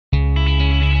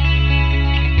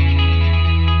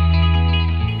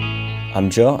I'm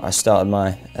Joe. I started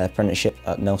my apprenticeship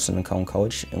at Nelson and Colne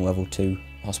College in Level 2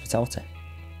 Hospitality.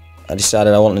 I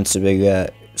decided I wanted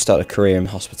to start a career in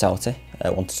hospitality. I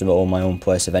wanted to own my own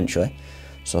place eventually,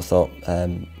 so I thought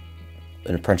an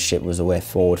apprenticeship was a way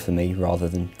forward for me rather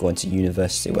than going to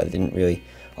university where they didn't really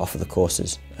offer the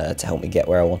courses to help me get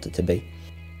where I wanted to be.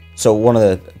 So one of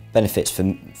the benefits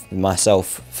for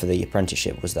myself for the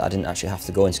apprenticeship was that I didn't actually have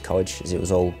to go into college, as it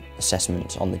was all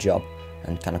assessments on the job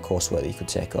and kind of coursework that you could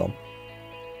take home.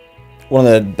 One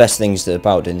of the best things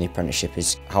about doing the apprenticeship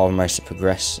is how I managed to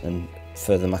progress and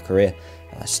further my career.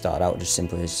 I started out just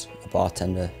simply as a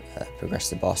bartender,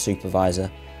 progressed to bar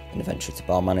supervisor and eventually to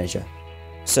bar manager.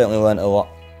 Certainly learned a lot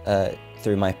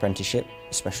through my apprenticeship,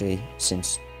 especially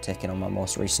since taking on my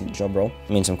most recent job role.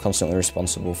 It means I'm constantly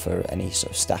responsible for any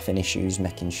sort of staffing issues,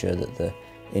 making sure that the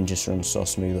inn just runs so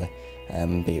smoothly,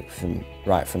 be it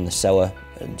right from the cellar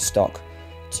and stock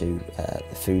to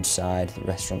the food side, the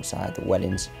restaurant side, the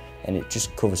weddings, and it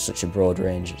just covers such a broad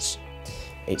range.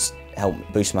 It's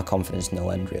helped boost my confidence no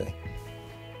end, really.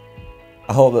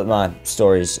 I hope that my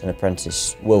story as an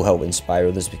apprentice will help inspire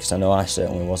others, because I know I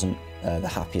certainly wasn't the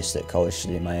happiest at college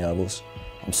studying my A-levels.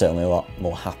 I'm certainly a lot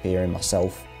more happier in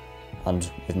myself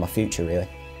and with my future, really,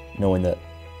 knowing that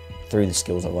through the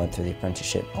skills I've learned through the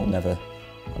apprenticeship, I'll never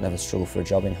struggle for a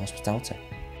job in hospitality.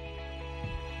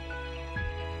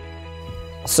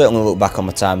 I certainly look back on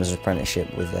my time as an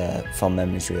apprenticeship with fond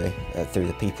memories, really, through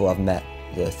the people I've met,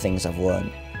 the things I've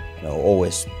learned, and I'll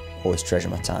always treasure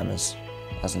my time as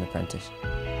an apprentice.